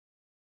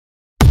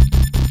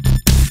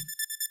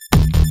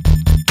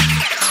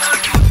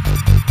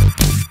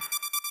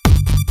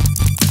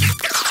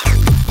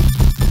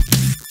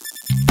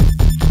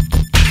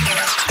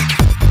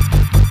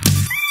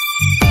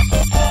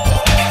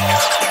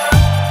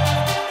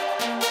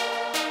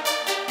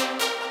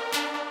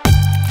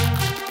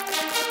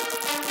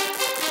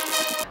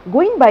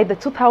Going by the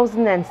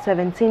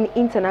 2017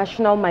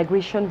 International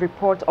Migration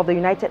Report of the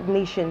United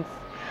Nations,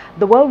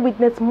 the world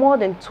witnessed more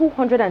than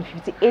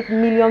 258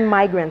 million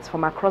migrants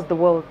from across the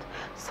world,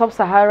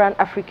 sub-Saharan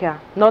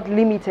Africa not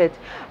limited,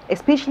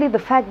 especially the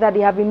fact that they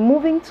have been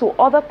moving to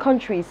other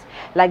countries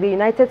like the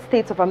United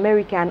States of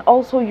America and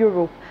also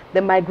Europe.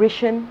 The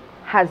migration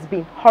has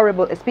been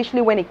horrible,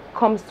 especially when it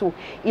comes to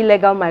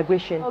illegal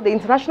migration. The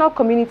international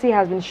community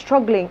has been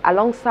struggling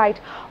alongside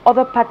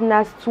other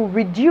partners to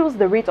reduce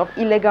the rate of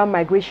illegal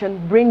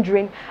migration, brain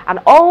drain, and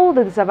all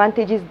the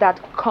disadvantages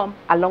that come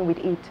along with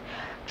it.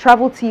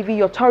 Travel TV,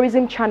 your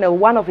tourism channel,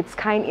 one of its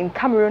kind in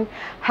Cameroon,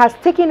 has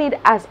taken it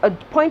as a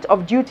point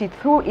of duty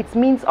through its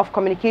means of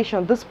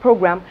communication, this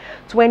program,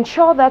 to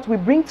ensure that we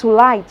bring to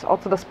light or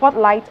to the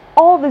spotlight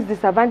all these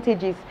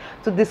disadvantages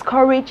to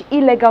discourage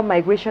illegal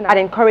migration and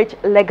encourage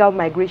legal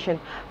migration.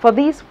 For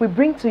this, we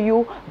bring to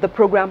you the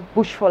program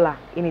Bushfola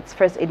in its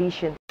first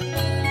edition.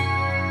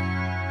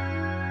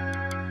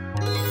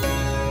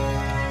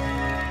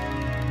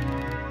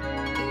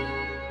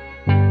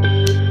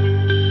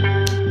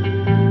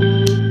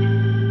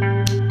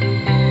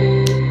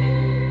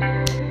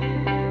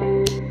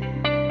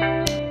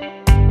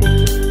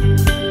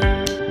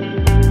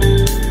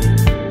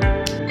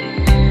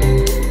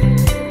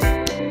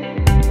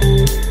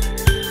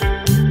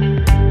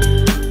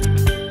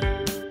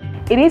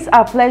 It is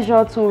our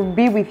pleasure to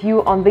be with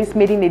you on this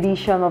maiden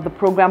edition of the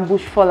program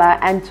Bushfola,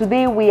 and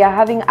today we are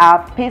having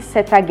our pace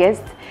setter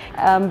guest.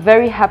 I'm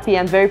very happy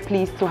and very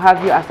pleased to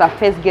have you as our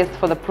first guest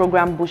for the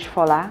program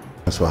Bushfola.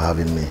 Thanks for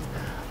having me.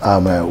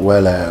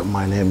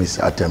 My name is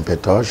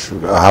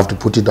Accommodation. I have to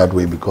put it that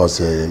way because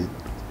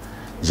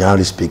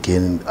generally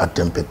speaking,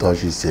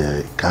 Accommodation is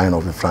a kind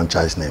of a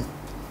franchise name.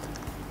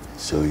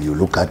 So you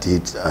look at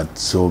it at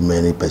so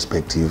many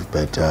perspectives,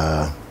 but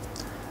I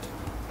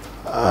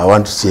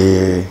want to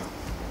say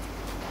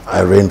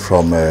I ran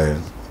from the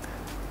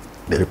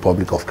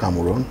Republic of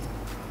Cameroon,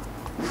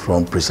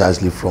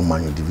 precisely from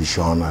Manu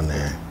Division,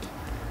 and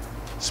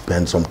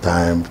spent some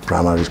time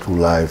primary school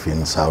life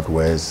in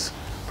Southwest,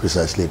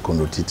 precisely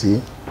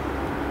Kondotiti.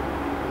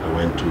 I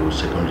went to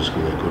secondary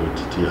school in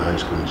Kondotiti, high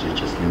school in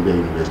JHS Limbe,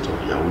 University of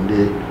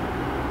Yaoundé.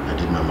 I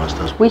did my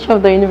master's. Which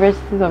of the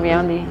universities of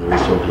Yaoundé?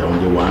 University of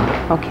Yaoundé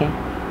 1. Okay.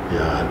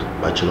 Yeah, I had a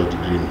bachelor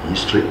degree in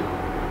history,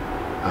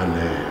 and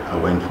I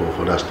went for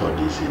further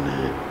studies in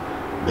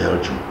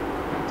Belgium,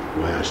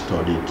 where I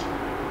studied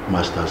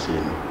masters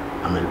in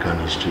American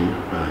history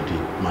and I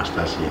did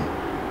masters in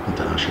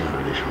international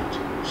relations.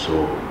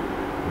 So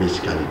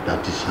basically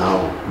that is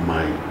how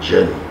my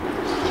journey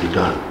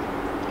began.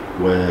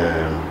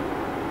 Where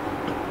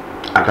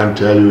I can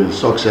tell you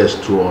success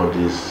to all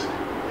this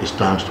is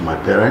thanks to my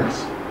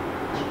parents.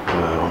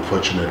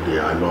 Unfortunately,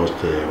 I lost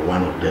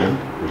one of them,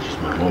 which is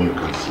my mom. You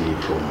can see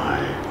from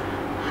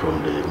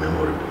the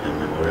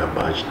memorial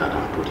badge that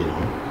I'm putting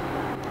on.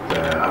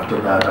 After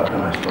that, after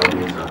my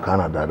studies in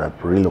Canada, that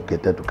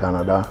relocated to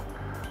Canada,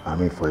 I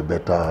mean, for a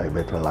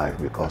better life,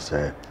 because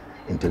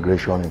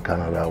integration in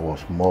Canada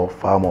was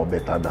far more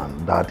better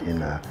than that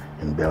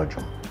in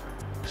Belgium.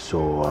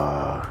 So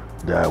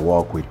there I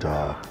work with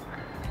a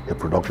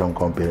production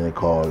company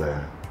called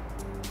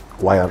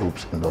Wire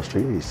Ropes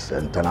Industry. It's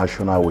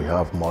international. We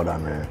have more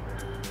than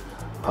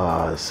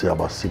say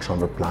about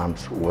 600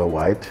 plants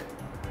worldwide,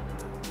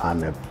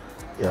 and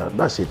yeah,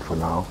 that's it for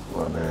now.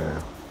 And,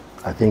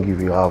 I think if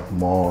you have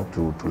more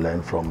to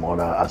learn from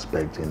other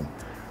aspects in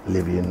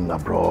living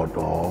abroad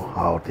or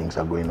how things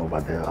are going over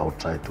there, I'll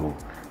try to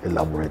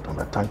elaborate on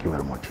that. Thank you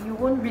very much. You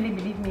won't really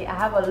believe me, I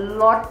have a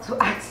lot to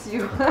ask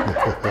you.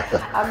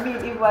 I mean,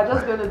 if we're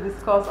just going to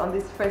discuss on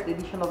this first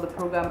edition of the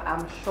program,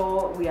 I'm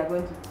sure we are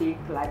going to take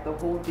like the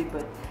whole day,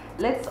 but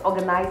let's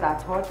organize our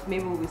thoughts.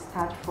 Maybe we'll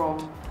start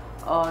from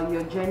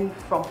your journey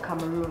from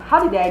Cameroon. How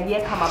did the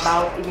idea come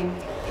about, even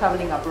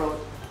traveling abroad?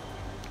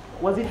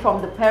 Was it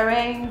from the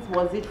parents?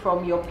 Was it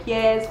from your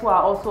peers who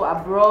are also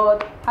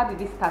abroad? How did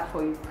it start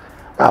for you?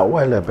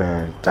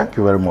 Thank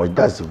you very much.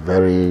 That's a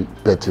very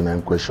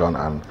pertinent question,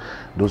 and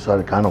those are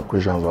the kind of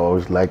questions I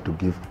always like to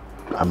give,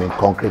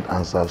 concrete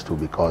answers to,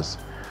 because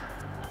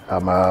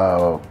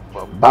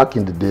back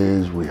in the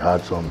days we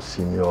had some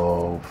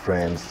senior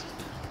friends,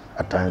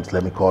 at times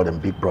let me call them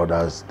big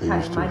brothers. They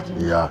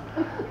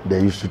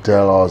used to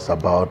tell us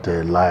about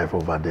life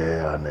over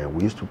there, and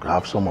we used to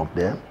have some of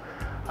them.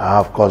 I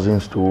have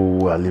cousins too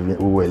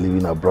who were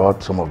living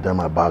abroad. Some of them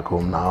are back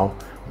home now,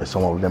 but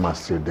some of them are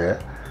still there.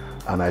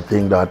 And I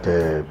think that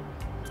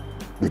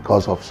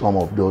because of some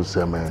of those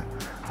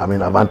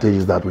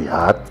advantages that we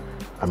had,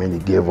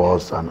 it gave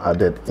us an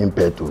added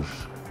impetus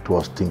to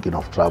us thinking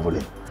of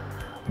traveling.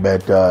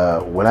 But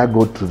when I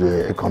go to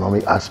the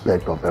economic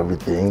aspect of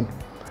everything,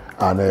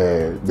 and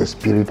the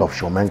spirit of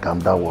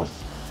Shomenkam, that was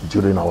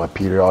during our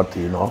period,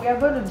 you know. We are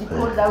going to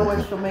decode that word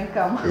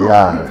Shomenkam.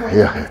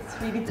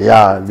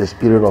 Yeah, the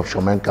spirit of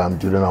Shomenkam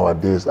during our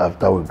days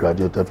after we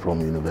graduated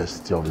from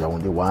University of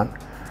Yaoundé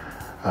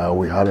 1.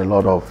 We had a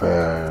lot of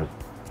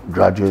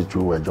graduates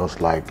who were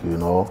just like, you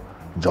know,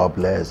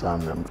 jobless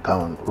and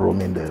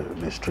roaming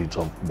the streets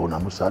of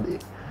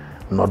Bonamusadi.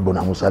 not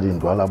Bonamusadi in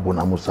Douala,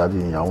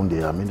 Bonamusadi in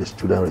Yaoundé. I mean the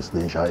student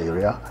residential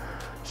area.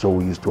 So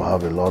we used to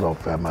have a lot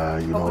of,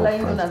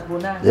 known as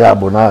Bonas. Yeah,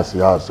 Bonas,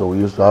 yeah. So we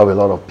used to have a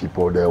lot of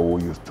people there who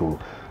used to,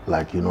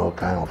 like, kind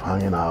of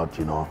hanging out,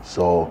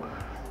 So,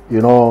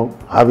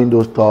 having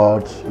those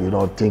thoughts,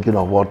 thinking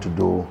of what to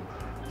do.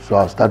 So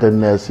I started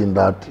nursing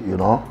that,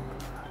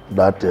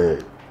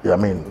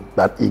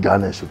 that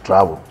eagerness to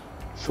travel.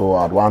 So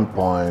at one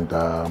point,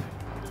 I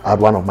had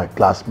one of my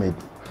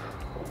classmates,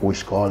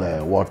 which called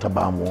Walter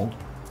Bamo.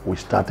 We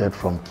started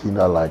from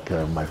kinder, like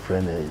my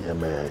friend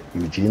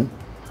Eugene.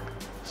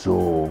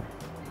 So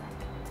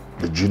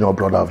the junior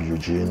brother of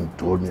Eugene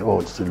told me, oh,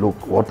 so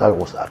look, Walter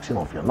was asking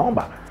of your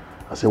number.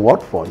 I said,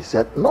 what for? He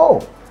said, no.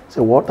 I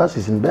said, Walters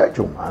is in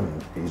Belgium,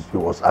 and he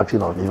was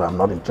asking of if I'm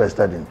not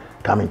interested in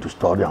coming to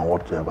study and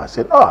whatever. I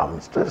said, no, I'm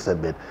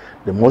interested, but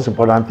the most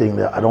important thing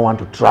that I don't want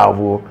to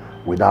travel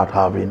without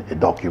having a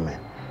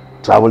document.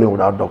 Traveling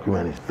without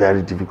document is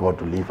very difficult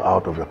to live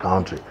out of your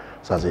country.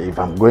 So I said, if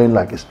I'm going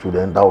like a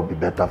student, that would be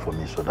better for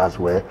me. So that's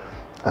where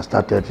I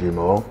started,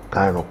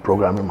 kind of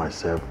programming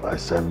myself. I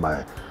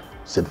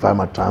certify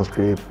my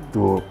transcript,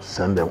 to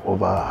send them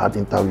over. I had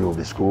interview with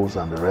the schools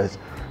and the rest.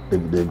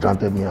 They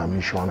granted me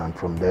admission, and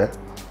from there,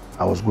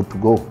 I was good to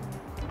go.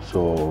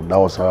 So that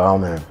was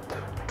around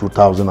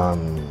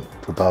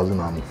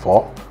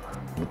 2004,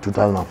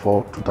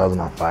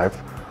 2005,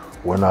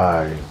 when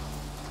I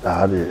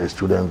had a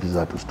student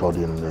visa to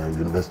study in the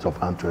University of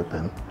Antwerp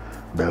in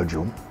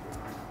Belgium.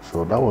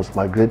 So that was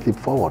my great leap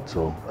forward.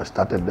 So I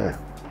started there.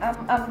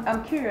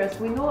 I'm curious.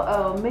 We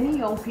know many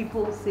young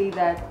people say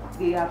that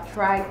they have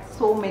tried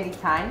so many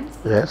times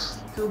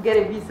to get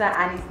a visa,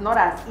 and it's not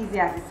as easy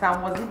as it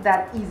sounds. Was it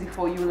that easy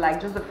for you? Like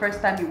just the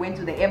first time you went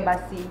to the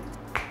embassy,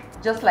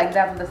 just like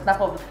that, with the snap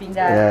of the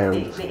finger,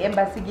 the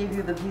embassy gave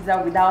you the visa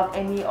without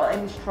any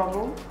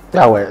struggle?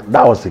 Yeah, well,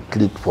 that was a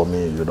click for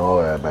me.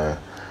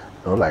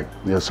 Like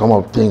there's some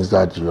of things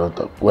that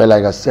well,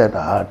 like I said,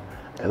 I had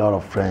a lot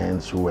of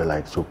friends who were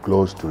like so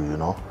close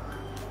to,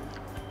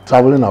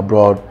 traveling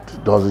abroad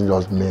doesn't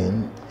just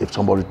mean if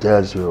somebody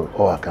tells you,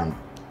 oh, I can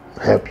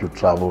help you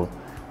travel,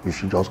 you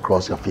should just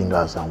cross your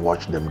fingers and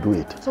watch them do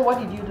it. So what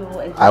did you do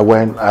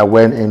exactly? I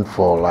went in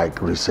for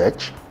like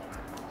research.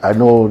 I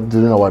know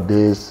during our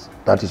days,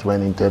 that is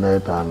when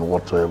internet and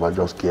whatsoever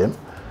just came.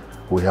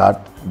 We had,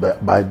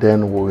 by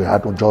then we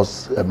had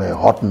just a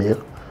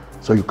Hotmail.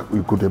 So you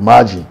could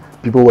imagine,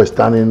 people were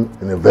standing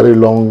in a very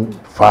long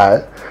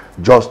file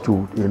just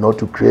to,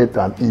 to create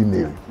an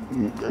email.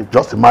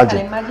 Just imagine.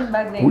 Can imagine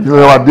back then. In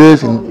our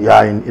days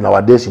in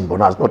our days in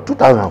Bonas. But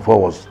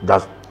 2004 was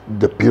just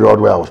the period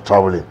where I was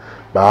traveling.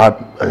 But I had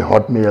a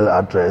Hotmail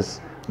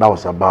address that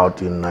was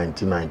about in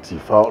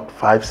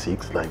 1995,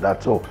 6 like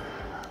that. So,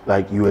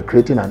 like you were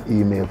creating an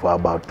email for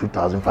about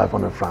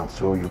 2,500 francs.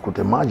 So you could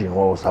imagine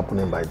what was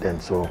happening by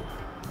then. So,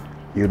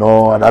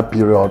 at that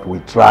period we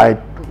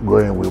tried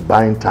going, we were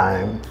buying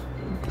time,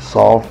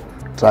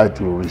 tried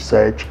to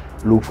research,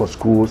 look for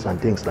schools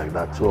and things like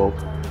that. So,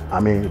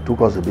 it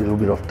took us a little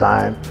bit of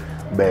time,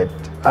 but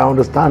I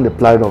understand the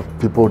plight of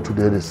people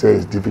today. They say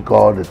it's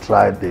difficult, they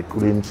tried, they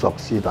couldn't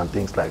succeed and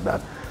things like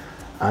that.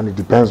 And it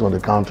depends on the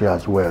country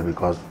as well,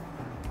 because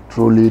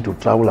truly to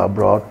travel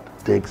abroad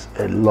takes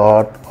a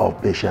lot of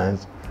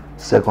patience,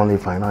 secondly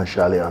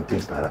financially and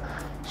things like that.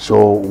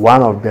 So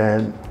one of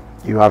them,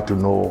 you have to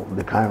know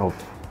the kind of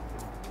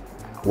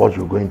what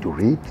you're going to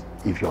read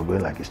if you're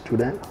going like a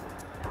student,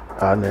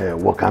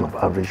 and what kind of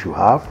average you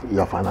have,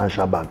 your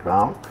financial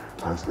background,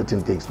 and certain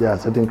things. There are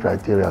certain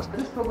criteria.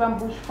 This program,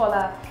 Bush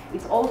Faller,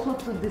 is also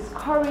to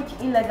discourage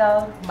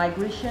illegal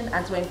migration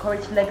and to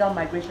encourage legal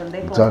migration,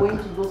 therefore going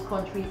to those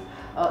countries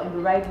in the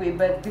right way.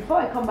 But before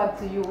I come back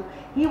to you,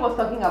 he was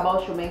talking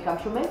about Shomenkam.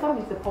 Shomenkam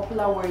is a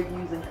popular word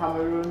used in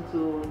Cameroon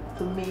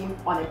to mean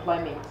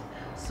unemployment.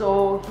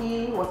 So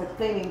he was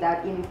explaining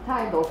that in his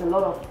time there was a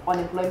lot of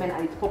unemployment,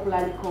 and it's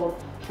popularly called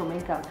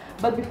Shomenkam.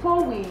 But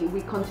before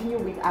we continue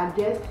with our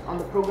guests on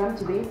the program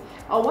today,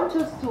 I want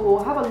us to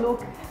have a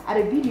look at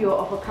a video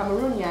of a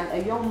Cameroonian, a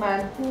young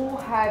man who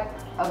had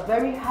a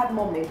very hard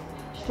moment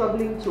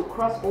struggling to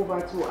cross over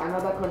to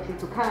another country,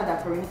 to Canada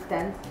for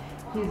instance.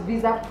 His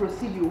visa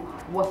procedure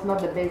was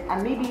not the best,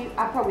 and maybe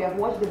after we have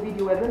watched the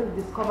video, we're going to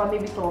discover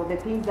maybe some of the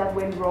things that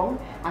went wrong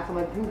and some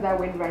of the things that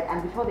went right.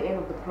 And before the end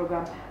of the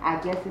program, our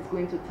guest is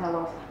going to tell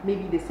us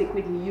maybe the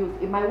secret he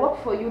used. It might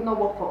work for you, not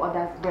work for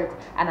others, but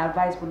an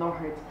advice will not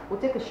hurt. We'll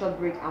take a short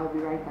break and we'll be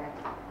right back.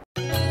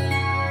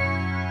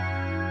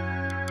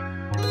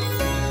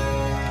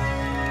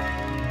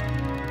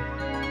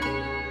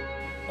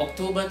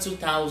 October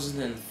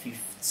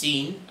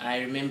 2015, I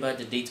remember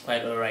the date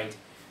quite alright.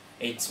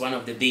 It's one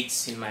of the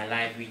dates in my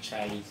life which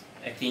I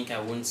think I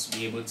won't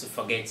be able to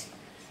forget.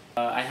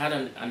 I had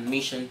an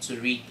admission to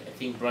read, I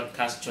think,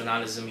 broadcast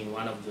journalism in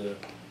one of the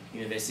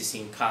universities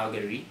in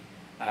Calgary.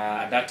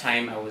 At that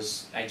time, I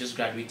just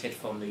graduated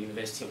from the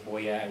University of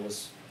Boya. I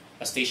was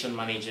a station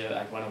manager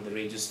at one of the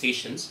radio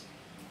stations.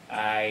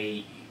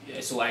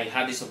 So I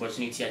had this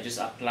opportunity. I just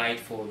applied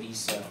for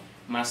this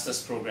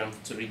master's program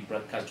to read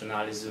broadcast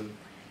journalism.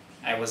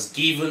 I was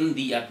given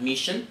the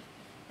admission,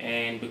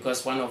 and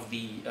because one of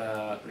the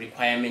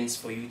requirements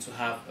for you to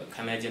have a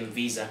Canadian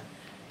visa,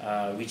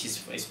 which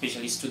is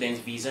especially student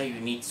visa,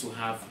 you need to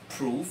have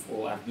proof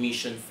or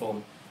admission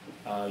from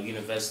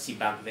university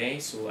back there.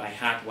 So I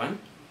had one.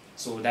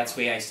 So that's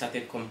where I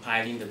started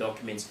compiling the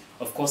documents.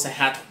 Of course, I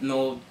had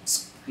no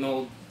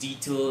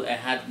detail, I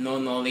had no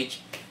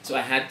knowledge, so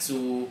I had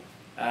to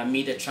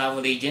meet a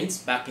travel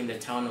agent back in the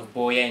town of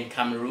Boya in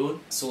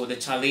Cameroon. So the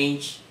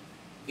challenge,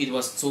 it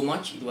was too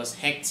much, it was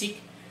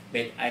hectic,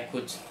 but I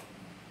could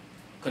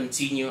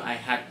continue. I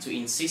had to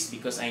insist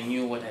because I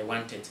knew what I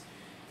wanted.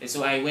 And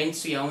so I went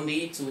to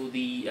Yaoundé to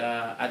the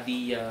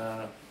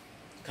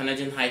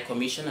Canadian High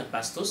Commission at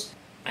Bastos.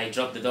 I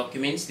dropped the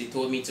documents. They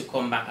told me to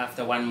come back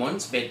after 1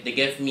 month, but they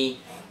gave me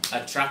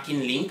a tracking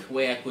link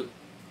where I could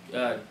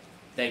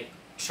like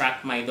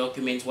track my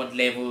documents, what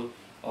level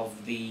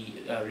of the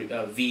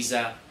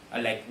visa,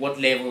 like what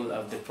level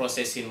of the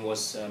processing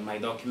was my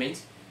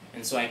document.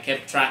 And so I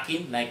kept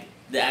tracking, like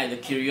the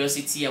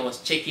curiosity. I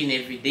was checking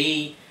every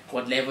day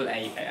what level.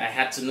 I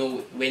had to know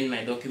when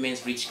my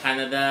documents reached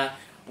Canada,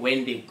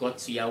 when they got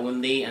to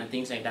Yaoundé and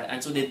things like that.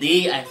 And so the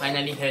day I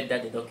finally heard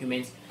that the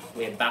documents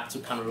were back to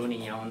Cameroon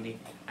in Yaoundé,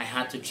 I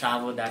had to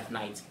travel that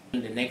night.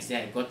 And the next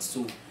day I got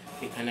to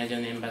the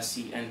Canadian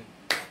embassy, and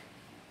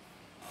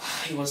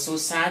it was so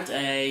sad.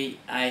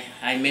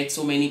 I met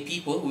so many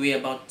people. We were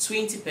about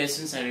 20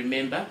 persons, I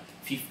remember,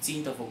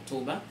 15th of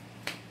October.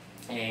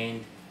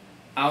 And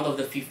out of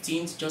the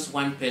 15th, just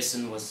one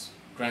person was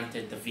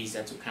granted the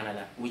visa to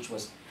Canada, which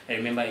was, I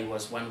remember it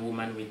was one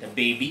woman with a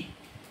baby.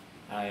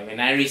 When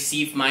I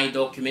received my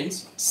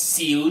documents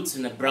sealed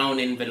in a brown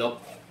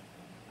envelope,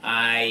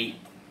 I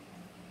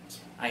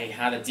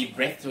had a deep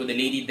breath. So the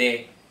lady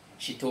there,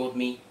 she told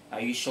me,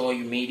 "Are you sure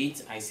you made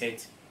it?" I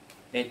said,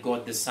 "Let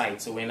God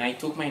decide." So when I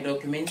took my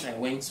documents, I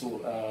went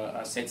to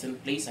a certain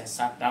place, I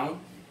sat down,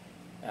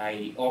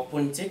 I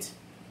opened it,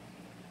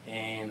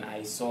 and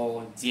I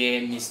saw,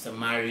 "Dear Mr.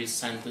 Marius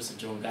Santos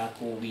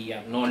Jongako, we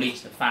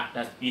acknowledge the fact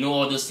that," you know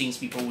all those things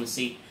people will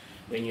say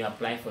when you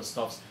apply for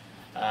stuff.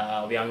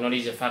 We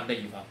acknowledge the fact that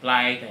you've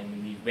applied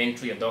and we went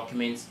through your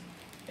documents,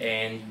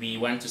 and we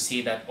want to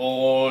say that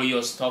all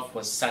your stuff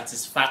was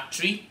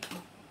satisfactory,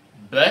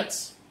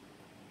 but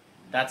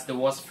that's the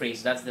worst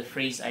phrase. That's the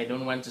phrase I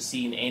don't want to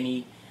see in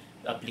any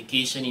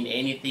application, in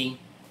anything.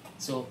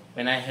 So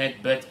when I heard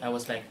 "but," I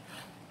was like,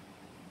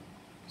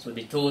 so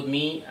they told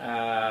me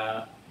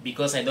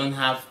because I don't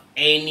have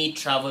any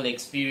travel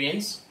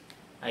experience,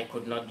 I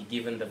could not be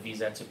given the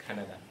visa to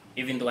Canada,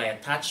 even though I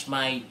attached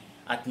my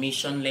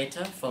admission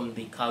letter from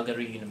the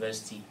Calgary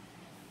University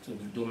to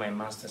do my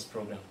master's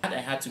program. I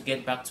had to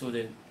get back to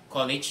the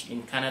college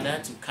in Canada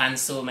to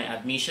cancel my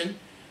admission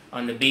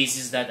on the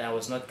basis that I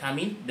was not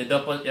coming. The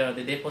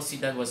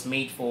deposit that was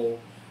made for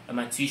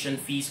my tuition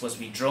fees was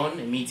withdrawn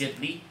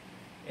immediately,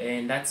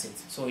 and that's it.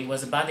 So it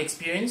was a bad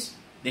experience.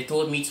 They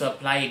told me to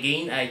apply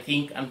again.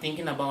 I'm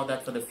thinking about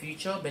that for the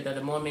future, but at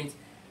the moment,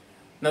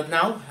 not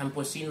now. I'm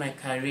pursuing my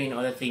career in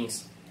other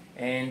things,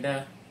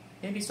 and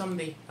maybe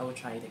someday I will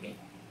try it again.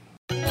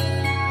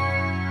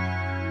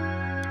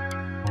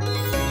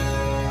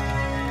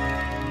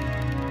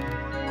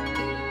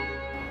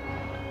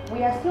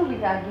 We are still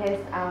with our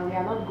guest, and we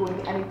are not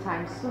going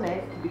anytime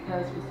soonest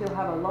because we still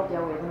have a lot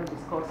that we're going to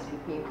discuss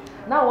with him.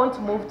 Now I want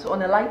to move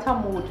on a lighter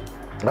mood.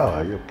 Oh,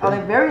 are you okay? On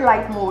a very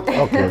light mood.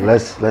 Okay,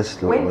 let's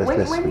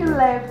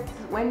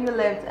when you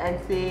left and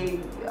say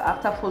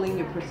after following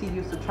your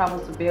procedures to travel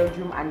to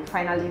Belgium and you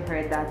finally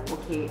heard that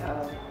okay,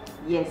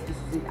 yes, this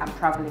is it, I'm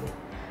traveling.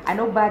 I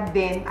know back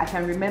then I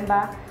can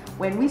remember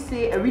when we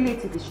say a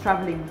relative is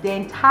traveling, the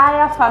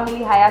entire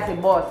family hires a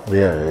bus.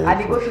 And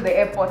they go to the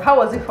airport. How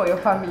was it for your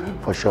family?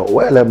 For sure.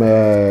 Well,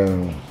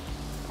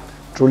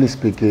 truly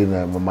speaking,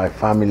 my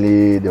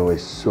family, they were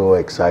so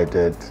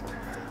excited.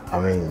 I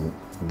mean,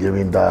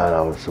 given that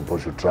I was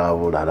supposed to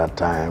travel at that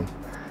time.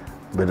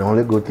 But the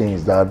only good thing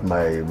is that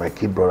my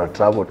kid brother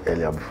traveled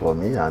earlier before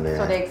me, and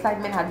so the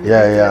excitement had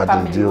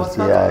reduced.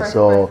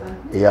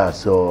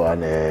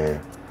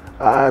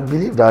 I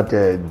believe that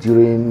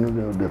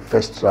during the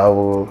first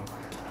travel,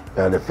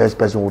 the first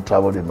person who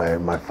traveled in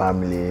my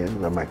family,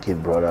 my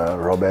kid brother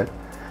Robert,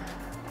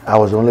 I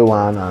was the only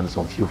one and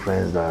some few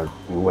friends that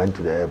we went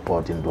to the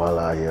airport in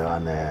Douala here,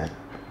 and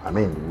I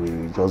mean,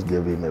 we just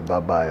gave him a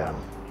bye-bye, and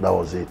that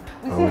was it.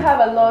 We still have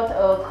a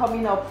lot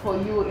coming up for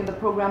you in the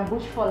program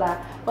Bushfola,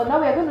 but now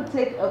we are going to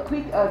take a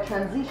quick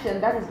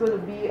transition. That is going to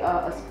be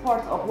a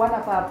spot of one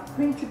of our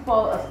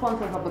principal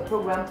sponsors of the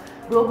program,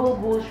 Global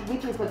Bush,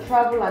 which is a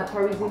travel and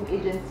tourism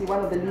agency,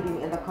 one of the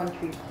leading in the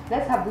country.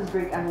 Let's have this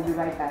break and we'll be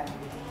right back.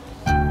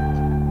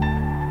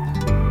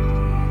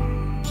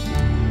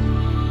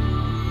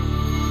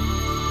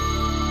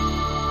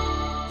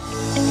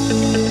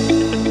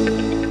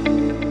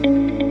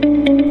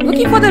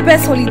 Looking for the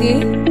best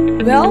holiday?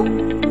 Well,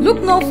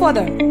 look no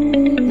further.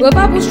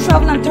 Global Bush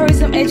Travel and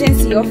Tourism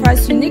Agency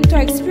offers unique tour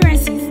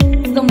experiences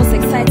to the most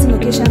exciting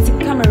locations in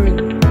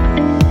Cameroon.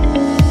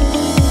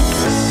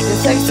 The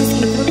services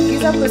include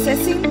visa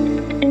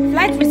processing,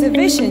 flight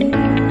reservation,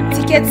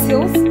 ticket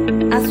sales,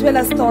 as well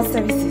as tour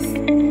services.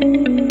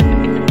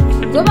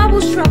 Global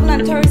Boost Travel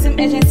and Tourism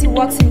Agency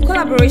works in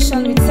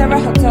collaboration with several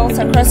hotels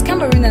across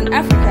Cameroon and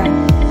Africa,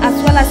 as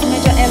well as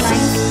major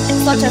airlines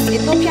such as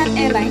Ethiopian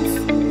Airlines,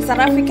 South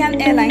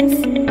African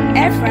Airlines,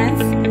 Air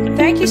France,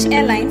 Turkish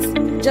Airlines,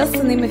 just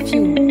to name a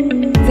few.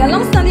 Their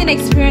long-standing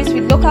experience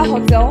with local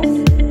hotels,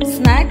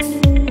 snacks,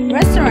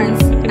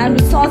 restaurants, and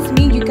resorts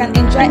mean you can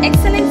enjoy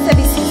excellent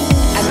services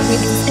at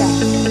great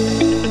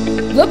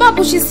discounts. Global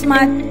Bush's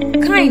smart,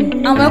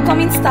 kind, and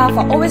welcoming staff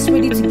are always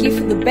ready to give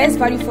you the best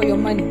value for your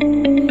money.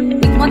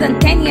 With more than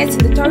 10 years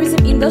in the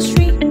tourism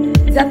industry,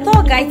 their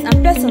tour guides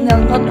and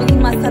personnel not only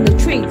master the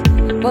trade,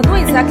 but know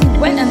exactly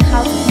when and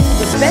how to give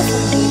you the best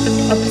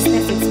of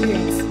business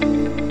experience.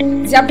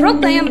 Their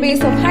broad client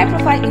base of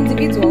high-profile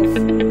individuals,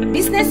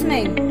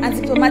 businessmen, and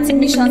diplomatic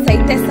missions are a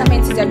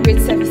testament to their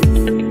great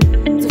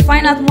services. To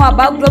find out more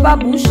about Global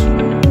Bush,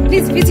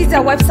 please visit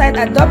their website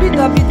at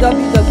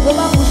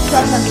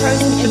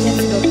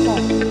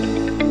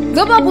www.globalbushtravelandtourismagency.com.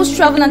 Global Bush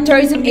Travel and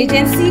Tourism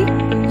Agency,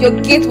 your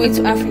gateway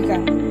to Africa.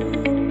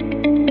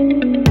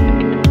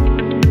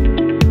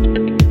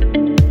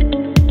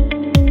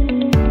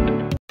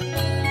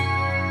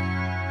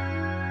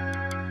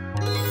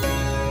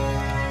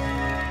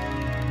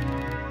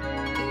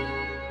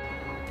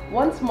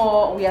 Once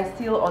more, we are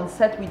still on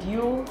set with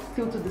you,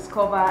 still to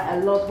discover a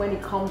lot when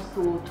it comes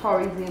to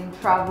tourism,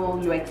 travel,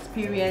 your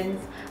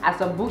experience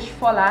as a bush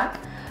faller.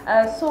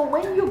 So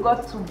when you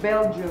got to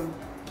Belgium,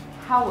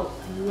 how was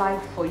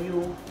life for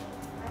you?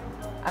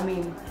 I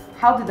mean,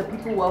 how did the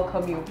people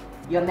welcome you,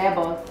 your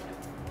neighbors?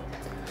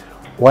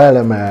 Well,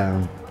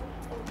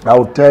 I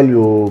would tell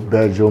you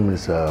Belgium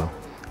is a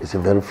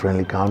very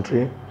friendly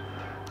country.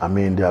 I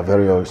mean, they are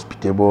very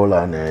hospitable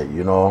and,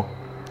 you know,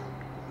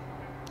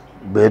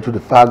 but to the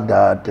fact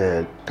that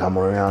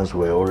Cameroonians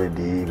were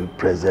already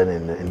present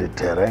in the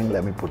terrain,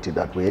 let me put it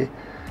that way,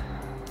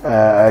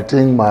 I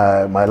think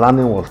my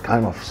landing was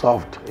kind of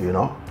soft, you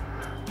know.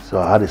 So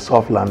I had a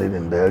soft landing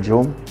in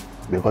Belgium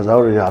because I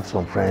already had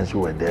some friends who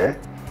were there.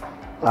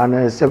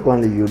 And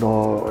secondly, you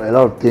know, a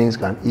lot of things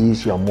can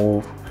ease your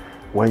move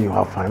when you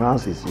have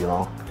finances, you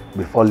know.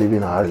 Before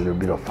leaving, I had a little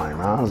bit of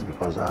finance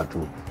because I had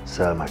to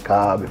sell my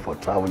car before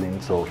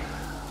traveling. So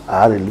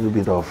I had a little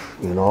bit of,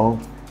 you know,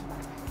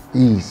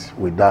 ease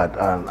with that.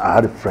 And I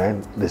had a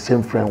friend, the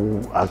same friend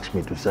who asked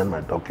me to send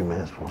my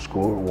documents for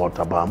school,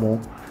 Walter Bamu.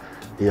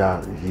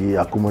 Yeah, he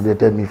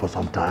accommodated me for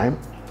some time,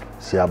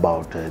 say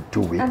about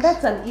 2 weeks. And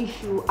that's an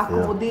issue,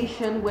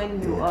 accommodation,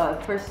 when you are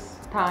a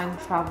first-time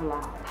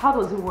traveler. How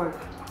does it work?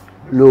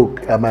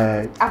 Look,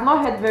 I've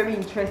not heard very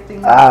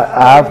interesting.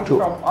 I have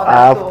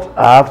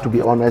to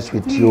be honest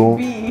with you.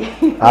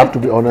 I have to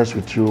be honest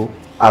with you.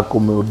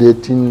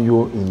 Accommodating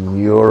you in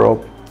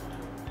Europe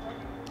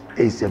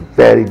is a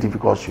very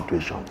difficult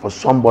situation. For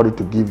somebody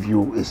to give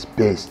you a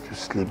space to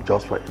sleep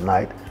just for a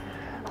night,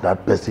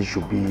 that person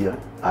should be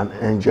an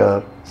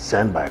angel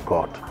sent by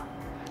God.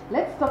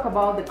 Let's talk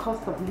about the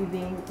cost of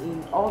living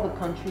in all the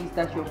countries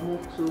that you've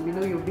moved to. We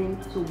know you've been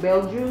to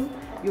Belgium,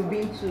 you've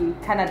been to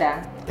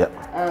Canada. Yeah.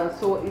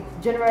 So it's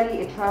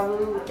generally a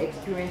travel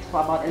experience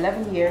for about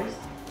 11 years,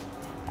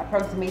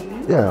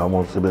 approximately. Yeah,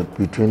 almost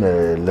between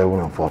 11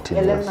 and 14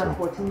 years. 11 and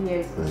 14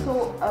 years. Yes.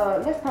 So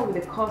let's start with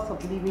the cost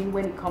of living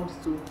when it comes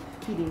to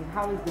feeding.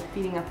 How is the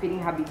feeding and feeding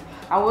habit?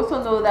 I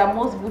also know that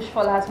most bush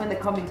fallers, when they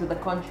come into the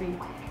country,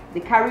 they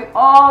carry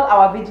all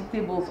our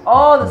vegetables,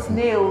 all the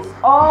snails,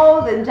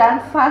 all the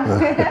jansan,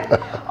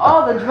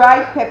 all the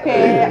dried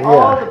pepper,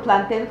 all the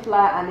plantain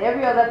flour, and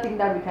every other thing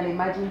that we can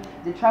imagine.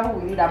 The travel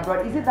we eat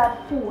abroad. Is it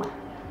that food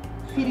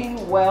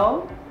feeding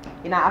well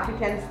in our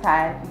African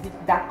style? Is it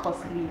that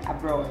costly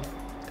abroad?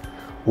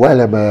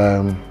 Well,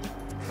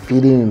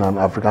 feeding in an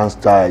African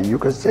style, you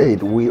can say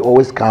it. We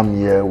always come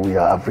here, we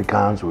are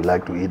Africans, we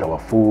like to eat our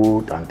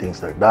food and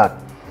things like that.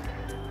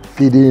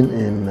 Feeding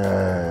in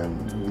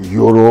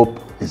Europe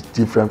is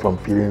different from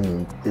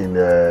feeding in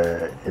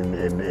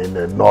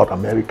North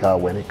America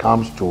when it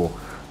comes to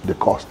the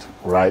cost,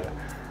 right?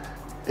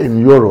 In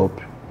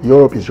Europe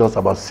is just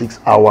about 6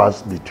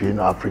 hours between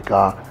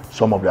Africa,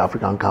 some of the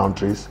African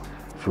countries,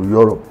 to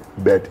Europe.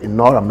 But in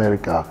North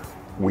America,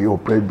 we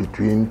operate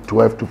between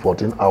 12 to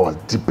 14 hours,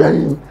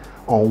 depending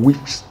on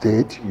which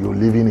state you're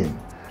living in.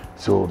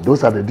 So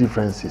those are the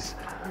differences.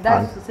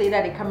 That's to say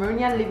that a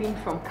Cameroonian living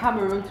from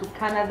Cameroon to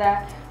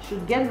Canada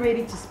should get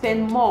ready to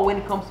spend more when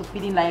it comes to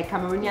feeding like a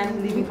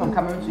Cameroonian living from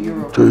Cameroon to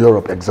Europe. To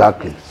Europe,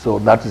 exactly. So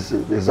that is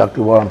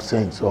exactly what I'm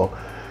saying. So,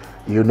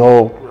 you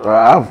know,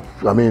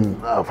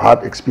 I've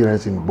had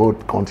experience in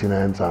both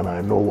continents and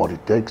I know what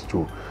it takes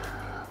to.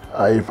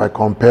 If I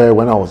compare,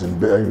 when I was in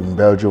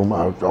Belgium,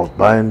 I was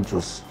buying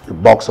just a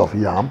box of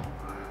yam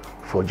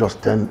for just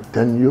 10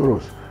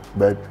 euros.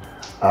 But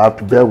I have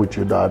to bear with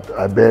you that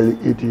I barely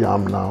eat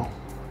yam now.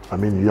 I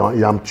mean,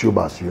 yam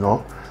tubers, you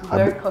know.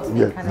 Very costly.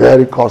 Yeah,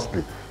 very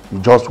costly.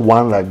 Just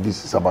one like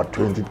this is about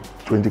 20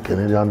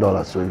 Canadian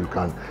dollars. So you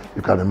can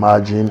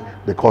imagine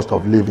the cost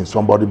of living.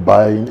 Somebody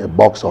buying a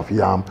box of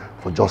yam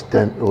for just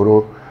 10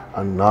 euro,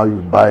 and now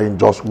you're buying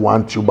just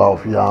one tuber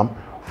of yam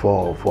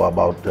for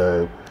about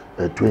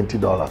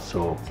 $20.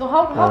 So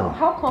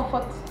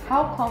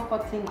how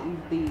comforting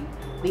is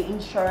the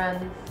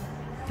insurance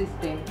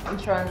system,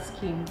 insurance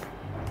scheme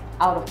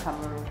out of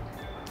Cameroon?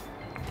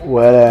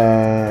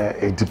 Well,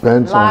 it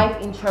depends life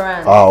on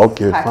insurance.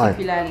 Okay,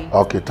 particularly. fine.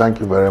 Okay, thank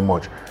you very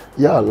much.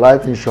 Yeah,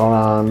 life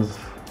insurance,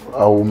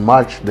 I will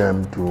match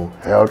them to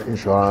health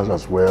insurance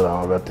as well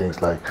and other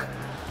things like.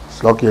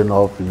 It's lucky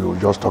enough, you're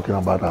just talking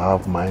about, I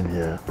have mine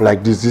here.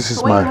 Like this is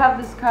so when my. you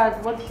have this card,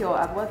 what's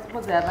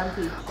the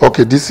advantage?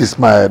 Okay, this is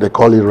my, they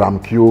call it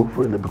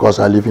RAMQ because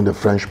I live in the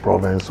French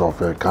province of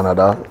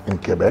Canada in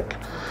Quebec.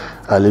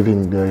 I live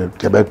in the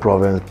Quebec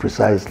province,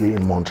 precisely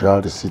in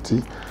Montreal, the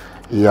city.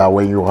 Yeah,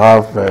 when you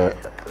have,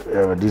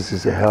 this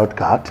is a health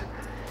card.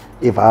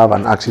 If I have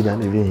an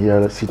accident, even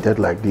here seated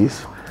like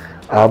this,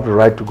 I have the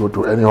right to go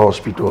to any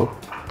hospital,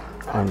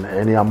 and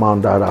any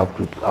amount that I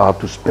have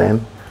to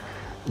spend,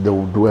 they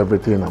will do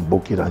everything and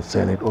book it and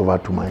send it over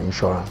to my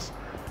insurance.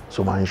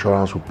 So my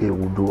insurance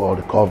will do all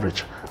the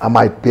coverage. I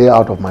might pay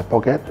out of my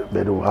pocket,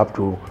 but they will have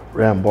to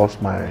reimburse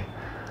my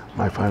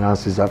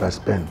finances that I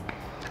spend.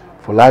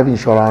 For life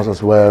insurance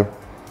as well,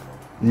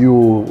 they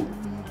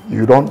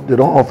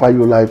don't offer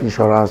you life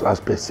insurance as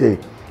per se.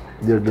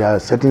 There are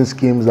certain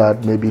schemes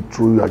that maybe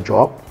through your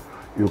job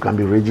you can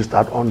be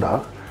registered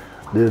under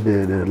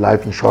the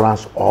life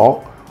insurance,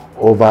 or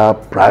over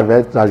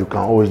private that you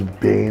can always be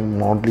paying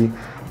monthly,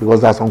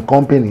 because there are some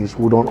companies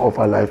who don't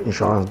offer life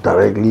insurance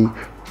directly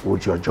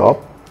with your job.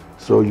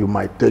 So you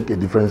might take a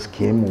different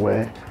scheme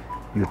where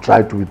you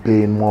try to be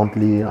paying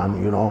monthly,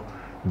 and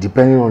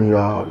depending on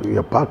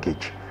your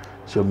package.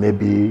 So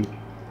maybe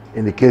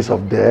in the case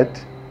of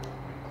death,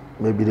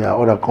 maybe there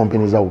are other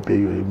companies that will pay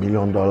you $1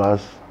 million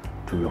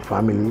to your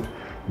family,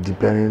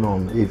 depending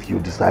on if you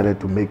decided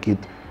to make it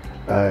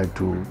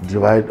to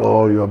divide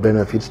all your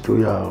benefits to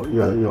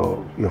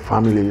your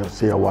family,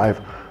 say your wife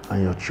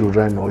and your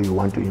children, or you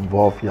want to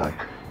involve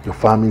your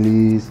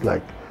families,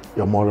 like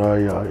your mother,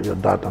 your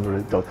dad, and the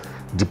rest,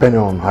 depending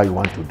on how you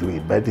want to do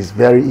it. But it's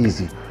very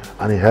easy,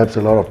 and it helps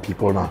a lot of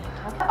people now.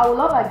 I would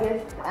love our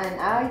guest and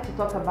I to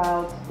talk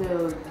about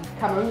the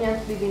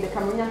Cameroonians living, the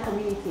Cameroonian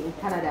community in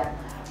Canada.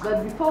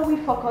 But before we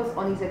focus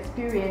on his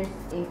experience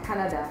in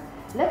Canada,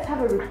 let's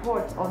have a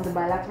report on the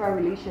bilateral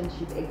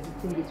relationship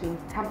existing between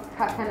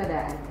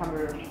Canada and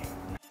Cameroon.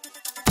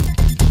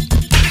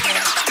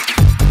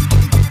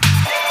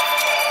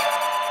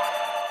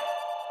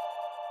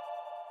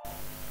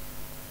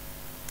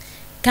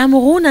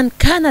 Cameroon and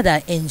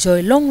Canada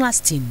enjoy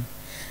long-lasting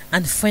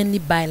and friendly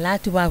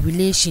bilateral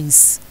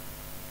relations.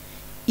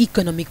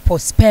 Economic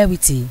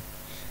prosperity,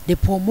 the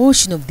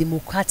promotion of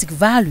democratic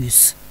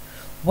values,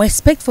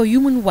 respect for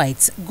human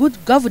rights,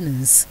 good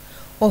governance,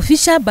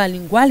 official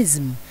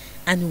bilingualism,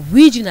 and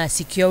regional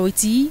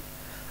security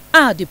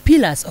are the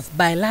pillars of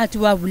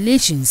bilateral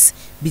relations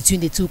between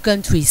the two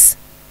countries.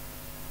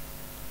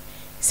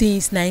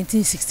 Since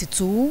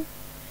 1962,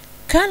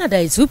 Canada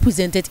is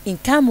represented in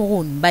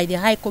Cameroon by the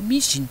High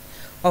Commission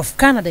of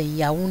Canada in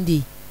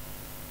Yaoundé.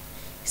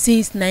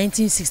 Since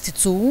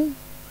 1962,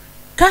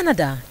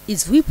 Canada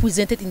is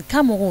represented in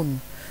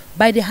Cameroon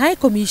by the High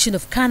Commission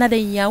of Canada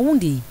in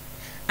Yaoundé,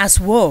 as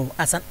well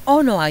as an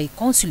honorary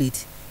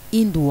consulate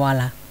in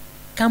Douala.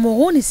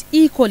 Cameroon is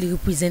equally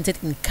represented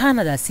in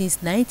Canada since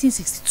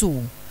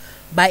 1962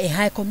 by a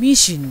High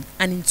Commission,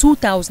 and in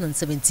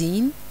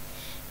 2017,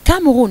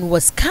 Cameroon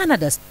was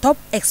Canada's top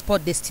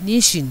export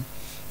destination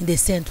in the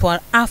Central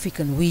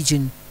African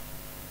region.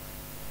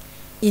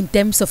 In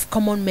terms of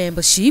common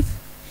membership,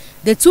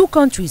 the two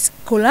countries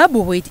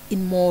collaborate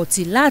in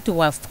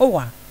multilateral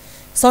fora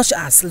such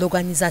as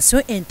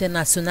l'Organisation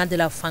Internationale de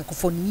la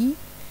Francophonie,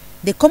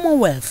 the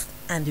Commonwealth,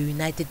 and the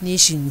United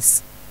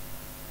Nations.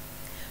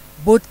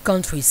 Both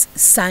countries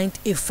signed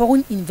a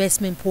Foreign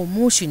Investment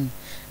Promotion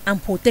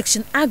and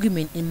Protection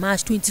Agreement in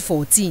March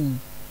 2014,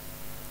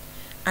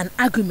 an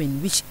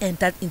agreement which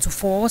entered into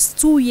force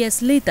 2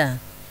 years later,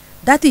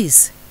 that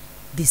is,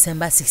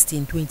 December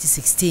 16,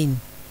 2016.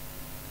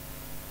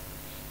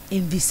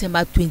 In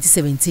December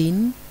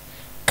 2017,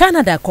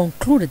 Canada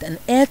concluded an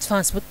air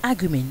transport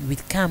agreement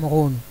with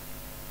Cameroon.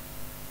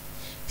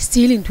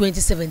 Still in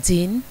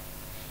 2017,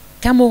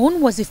 Cameroon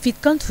was the fifth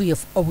country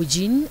of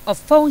origin of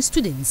foreign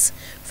students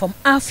from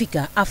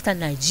Africa after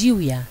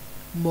Nigeria,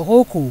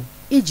 Morocco,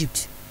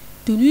 Egypt,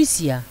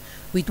 Tunisia,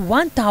 with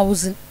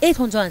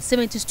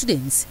 1,870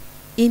 students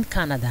in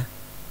Canada.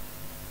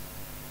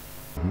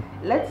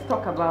 Let's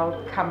talk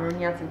about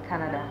Cameroonians in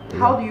Canada.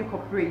 How do you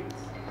cooperate?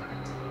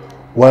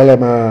 Well,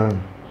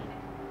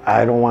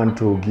 I don't want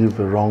to give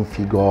a wrong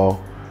figure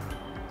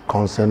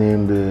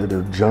concerning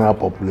the general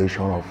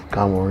population of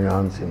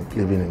Cameroonians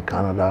living in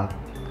Canada,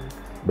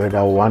 but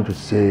I want to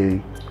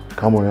say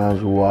Cameroonians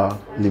who are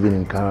living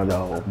in Canada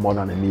are more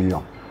than 1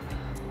 million.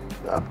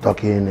 I'm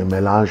talking a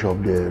melange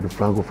of the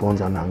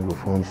Francophones and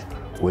Anglophones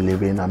who are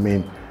living.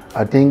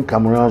 I think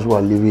Cameroonians who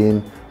are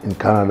living in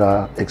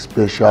Canada,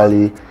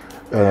 especially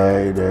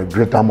the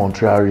Greater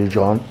Montreal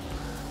region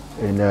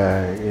in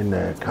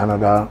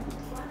Canada,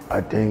 I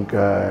think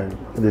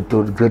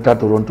the Greater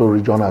Toronto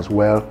region as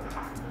well,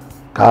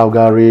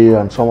 Calgary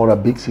and some other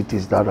big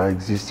cities that are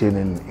existing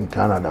in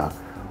Canada,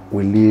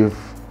 we live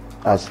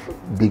as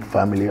big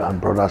family and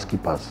brothers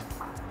keepers.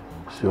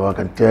 So I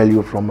can tell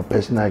you from a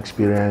personal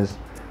experience,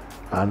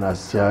 and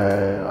as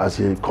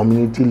a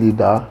community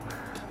leader,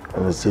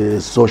 and as a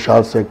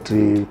social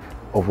secretary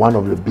of one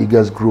of the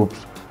biggest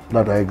groups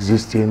that are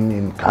existing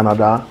in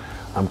Canada,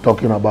 I'm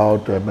talking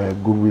about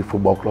Goodwill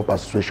Football Club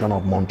Association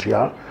of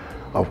Montreal,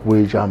 of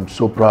which I'm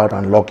so proud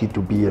and lucky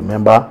to be a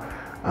member,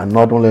 and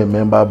not only a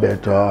member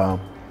but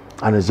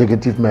an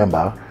executive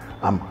member.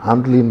 I'm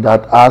handling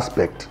that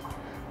aspect,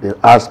 the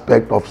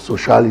aspect of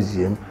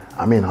socialism.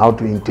 I mean, how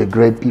to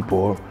integrate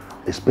people,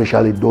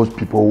 especially those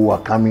people who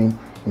are coming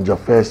in your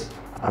first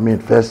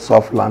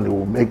soft landing,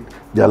 will make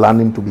their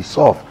landing to be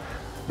soft,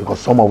 because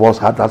some of us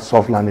had that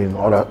soft landing in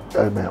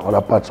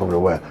other parts of the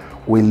world.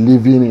 We're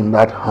living in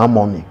that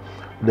harmony.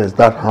 There's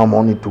that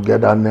harmony,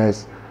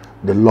 togetherness.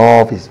 The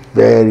love is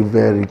very,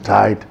 very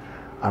tight,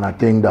 and I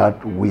think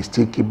that we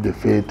still keep the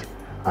faith,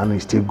 and we're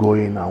still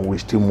going, and we're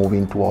still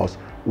moving towards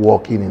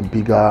working in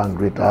bigger and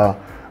greater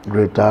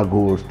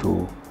goals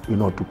to,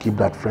 to keep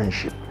that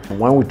friendship.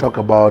 When we talk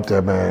about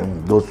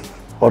those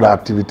other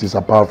activities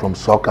apart from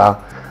soccer,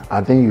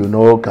 I think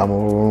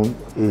Cameroon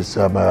is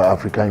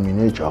Africa in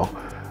miniature,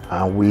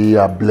 and we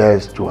are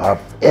blessed to have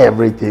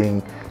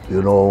everything,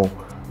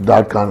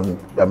 that can,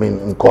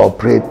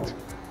 incorporate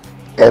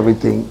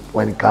everything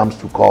when it comes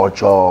to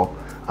culture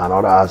and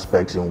other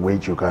aspects in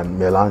which you can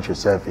melange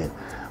yourself in.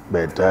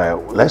 But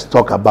let's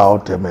talk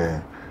about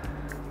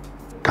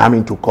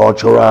coming to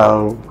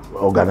cultural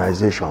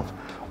organizations.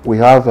 We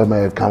have a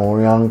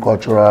Cameroonian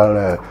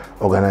cultural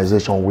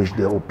organization which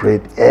they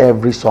operate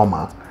every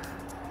summer.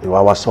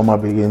 Our summer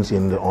begins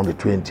on the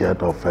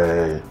 20th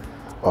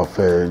of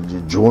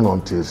June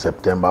until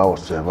September or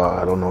whatever,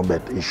 I don't know,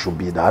 but it should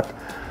be that.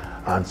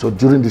 And so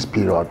during this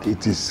period,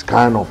 it is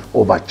kind of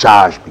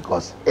overcharged,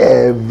 because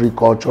every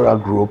cultural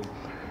group,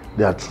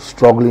 they are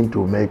struggling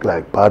to make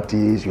like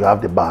parties. You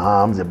have the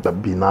Bahams, the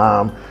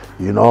Binam,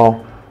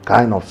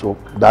 kind of. So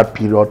that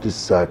period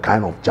is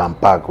kind of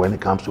jam-packed when it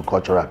comes to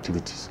cultural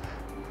activities.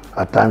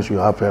 At times you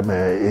have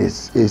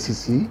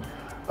ACC,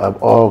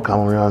 all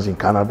Cameroonians in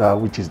Canada,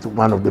 which is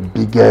one of the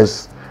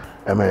biggest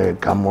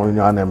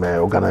Cameroonian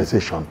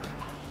organization,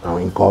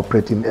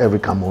 incorporating every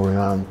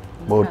Cameroonian,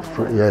 both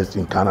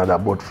in Canada,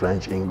 both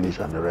French, English,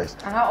 and the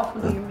rest. And how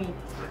often do you meet?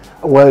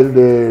 Well,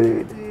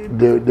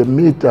 the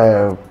meet,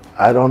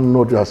 I don't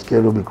know their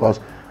schedule, because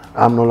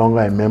I'm no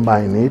longer a member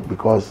in it,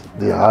 because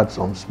they had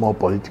some small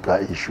political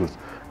issues,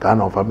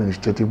 kind of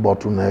administrative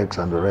bottlenecks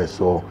and the rest.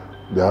 So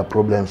there are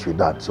problems with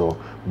that. So,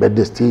 but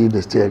they still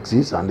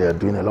exist, and they are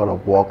doing a lot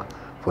of work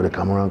for the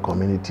Cameroonian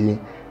community.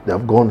 They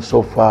have gone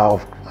so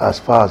far as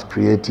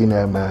creating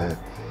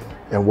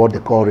what they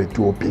call a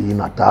two-pays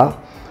natal,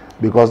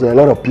 because there are a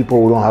lot of people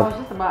who don't have. I was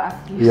just about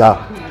asking.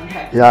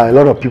 Yeah, a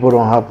lot of people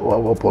don't have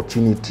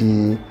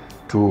opportunity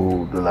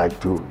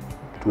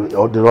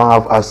or they don't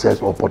have access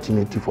or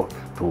opportunity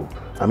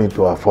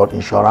to afford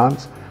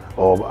insurance.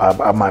 Or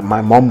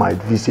my mom might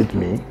visit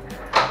me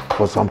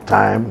for some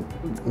time.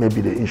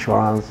 Maybe the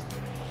insurance,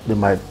 they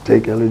might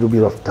take a little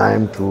bit of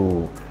time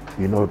to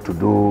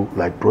do,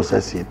 like,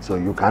 process it. So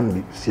you can't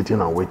be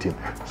sitting and waiting.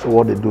 So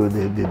what they do,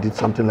 they did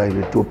something like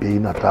the two-pays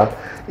natal.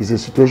 It's a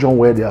situation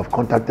where they have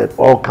contacted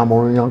all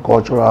Cameroonian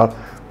cultural,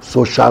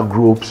 social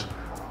groups.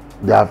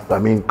 They have,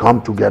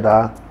 come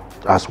together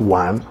as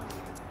one,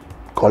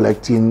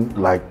 collecting,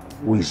 like,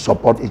 we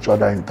support each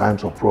other in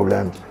times of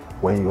problems.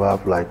 When you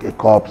have like a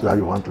corpse that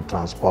you want to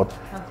transport,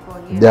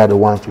 Yeah. They are the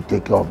ones to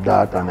take care of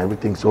that and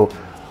everything. So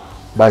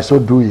by so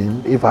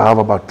doing, if I have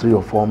about 3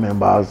 or 4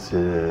 members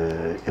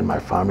in my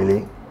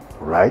family,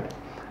 right,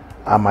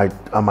 I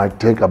might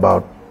take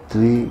about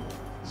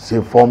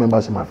 4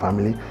 members in my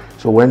family.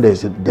 So when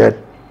there's a death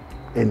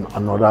in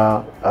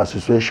another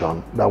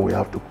association that we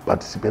have to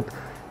participate,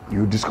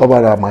 you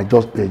discover that I might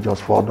just pay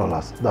just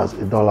 $4. That's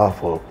 $1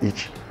 for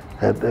each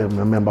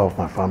member of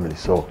my family.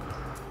 So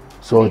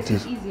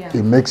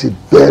it makes it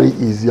very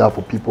easier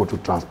for people to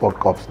transport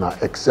corpse now,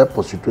 except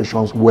for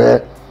situations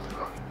where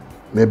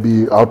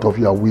maybe out of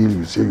your will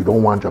you say you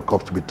don't want your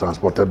corpse to be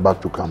transported back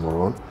to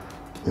Cameroon.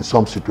 In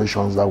some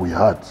situations that we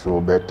had. So,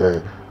 but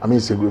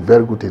it's a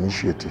very good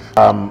initiative.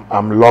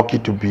 I'm lucky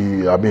to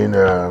be a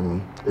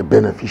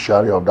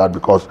beneficiary of that,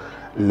 because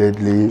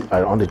lately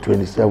on the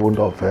 27th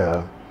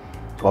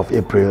of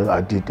April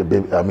I did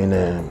a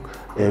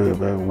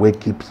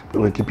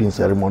wake-keeping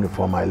ceremony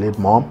for my late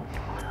mom.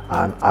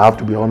 And I have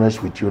to be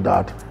honest with you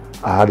that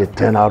I had a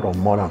turnout of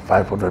more than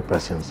 500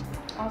 persons.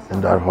 Awesome.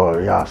 In that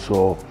hall. Yeah,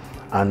 so,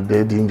 and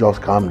they didn't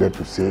just come there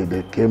to say,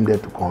 they came there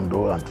to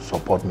condole and to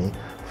support me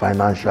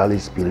financially,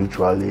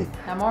 spiritually,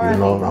 and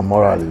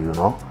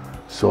morally,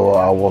 So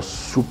I was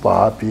super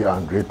happy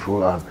and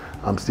grateful, and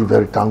I'm still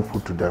very thankful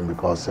to them,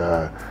 because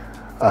I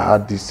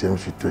had this same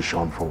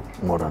situation for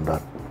more than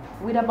that.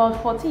 With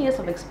about 40 years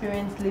of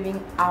experience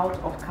living out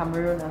of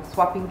Cameroon and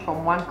swapping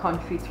from one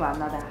country to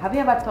another, have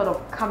you ever thought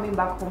of coming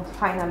back home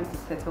finally to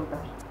settle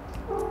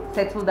down?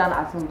 Settle down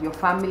as in with your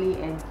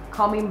family and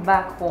coming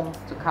back home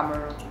to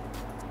Cameroon?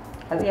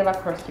 Has it ever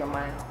crossed your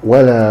mind?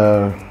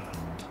 Well,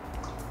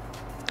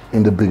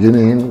 in the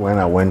beginning, when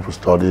I went for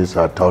studies,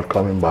 I thought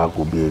coming back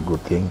would be a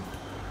good thing.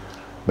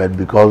 But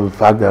because of the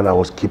fact that I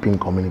was keeping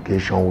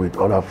communication with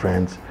other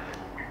friends,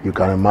 you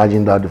can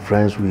imagine that the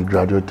friends we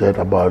graduated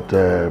about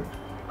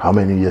how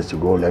many years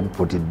ago, let me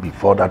put it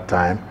before that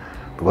time,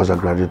 because I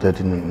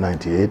graduated in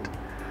 '98.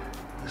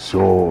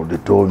 So they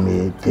told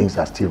me things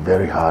are still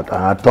very hard.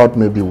 And I thought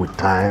maybe with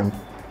time,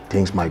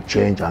 things might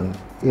change. And,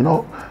 you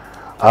know,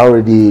 I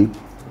already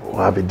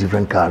have a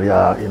different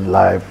career in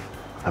life.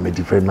 I'm a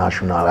different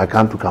national. I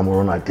came to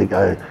Cameroon. I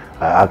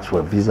asked for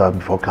a visa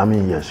before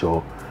coming here.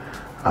 So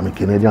I'm a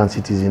Canadian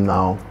citizen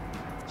now.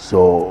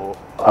 So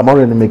I'm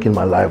already making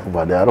my life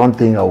over there. I don't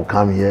think I will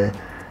come here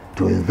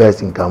to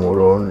invest in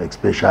Cameroon,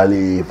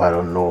 especially if I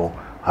don't know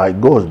how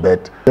it goes.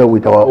 But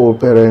with our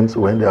old parents,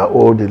 when they are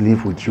old, they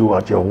live with you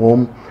at your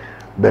home.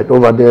 But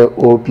over there,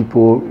 old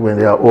people, when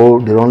they are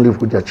old, they don't live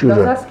with their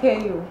children. Does that scare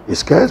you? It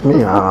scares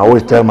me. I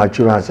always tell my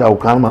children, I say,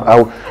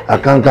 I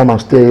can't come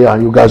and stay here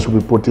and you guys will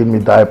be putting me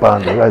diaper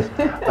and the rest.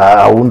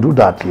 I won't do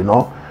that, you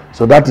know.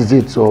 So that is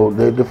it. So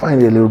they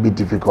find it a little bit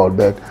difficult.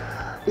 But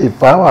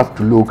if I have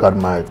to look at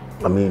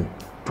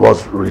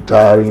towards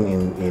retiring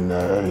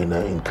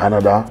in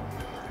Canada,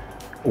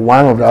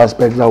 one of the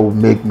aspects that would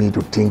make me to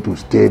think to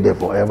stay there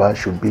forever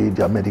should be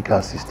their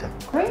medical system.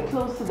 Very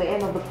close to the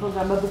end of the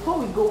program, but before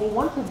we go, we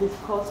want to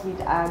discuss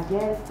with our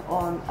guest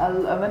on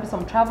maybe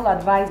some travel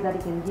advice that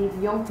he can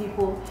give young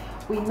people.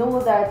 We know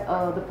that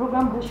the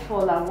program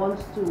Bushfaller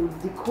wants to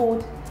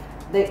decode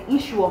the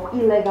issue of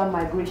illegal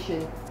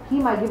migration. He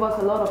might give us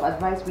a lot of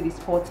advice with his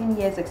 14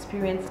 years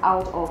experience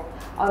out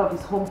of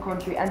his home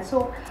country. And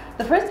so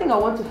the first thing I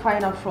want to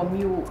find out from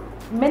you,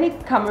 many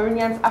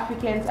Cameroonians,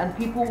 Africans, and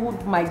people who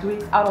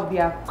migrate out of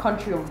their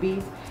country of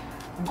base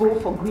go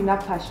for greener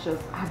pastures.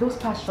 Are those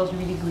pastures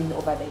really green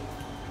over there?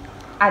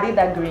 Are they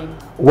that green?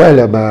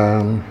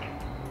 Well,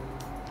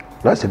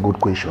 that's a good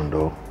question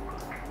though.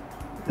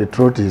 The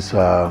truth is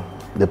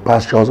the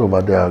pastures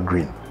over there are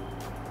green.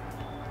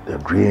 They're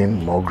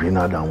green, more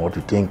greener than what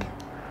you think.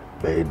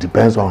 But it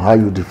depends on how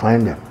you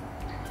define them.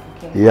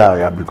 Okay.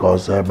 Yeah,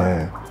 because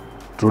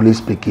truly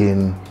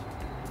speaking,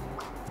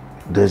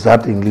 there's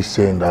that English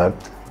saying that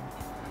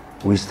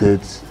we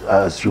states,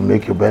 as you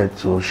make your bed,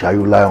 so shall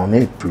you lie on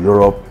it. To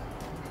Europe,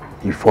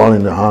 you fall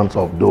in the hands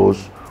of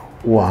those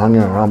who are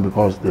hanging around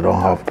because they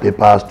don't have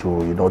papers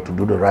to, to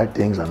do the right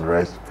things and the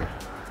rest.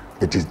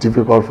 It is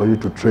difficult for you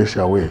to trace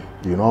your way,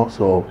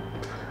 So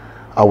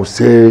I would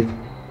say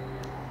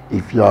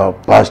if your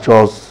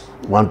pastures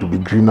want to be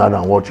greener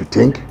than what you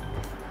think,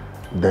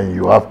 then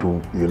you have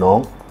to,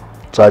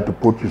 try to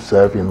put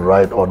yourself in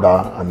right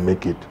order and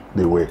make it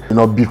the way.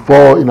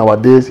 Before, in our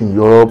days in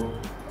Europe,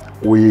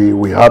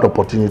 we had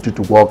opportunity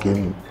to work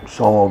in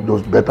some of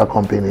those better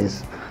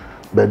companies,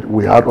 but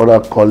we had other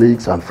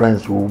colleagues and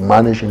friends who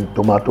managed in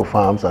tomato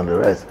farms and the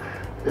rest,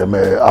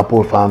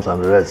 apple farms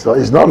and the rest. So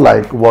it's not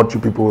like what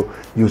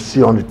you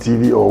see on the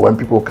TV or when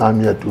people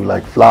come here to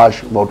like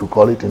flash, what we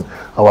call it in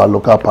our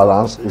local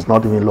parlance. It's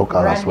not even local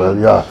as well,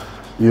 yeah,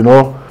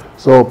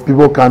 So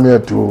people come here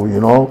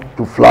to,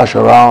 to flash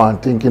around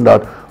and thinking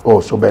that,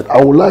 but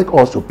I would like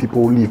also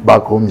people who live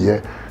back home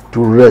here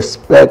to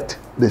respect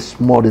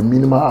the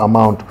minimal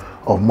amount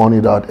of money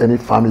that any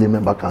family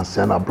member can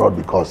send abroad,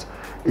 because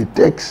it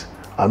takes,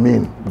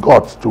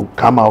 guts to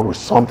come out with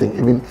something,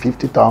 even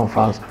 50,000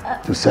 francs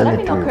to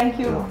send it to you. Thank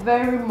you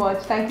very much.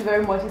 Thank you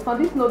very much. It's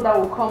on this note that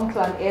will come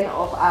to an end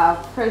of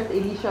our first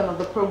edition of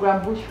the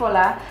program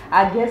Bushfaller.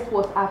 Our guest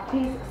was our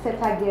pace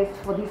setter guest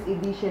for this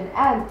edition,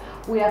 and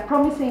we are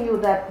promising you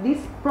that this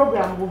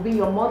program will be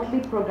your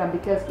monthly program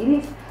because it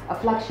is a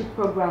flagship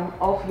program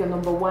of your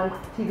 #1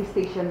 TV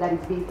station that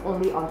is based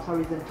only on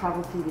tourism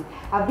travel TV.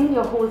 I've been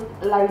your host,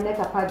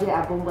 Larinetta Paje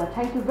Abonga.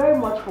 Thank you very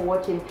much for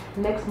watching.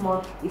 Next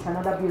month is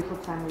another beautiful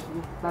time with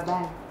you.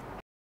 Bye-bye.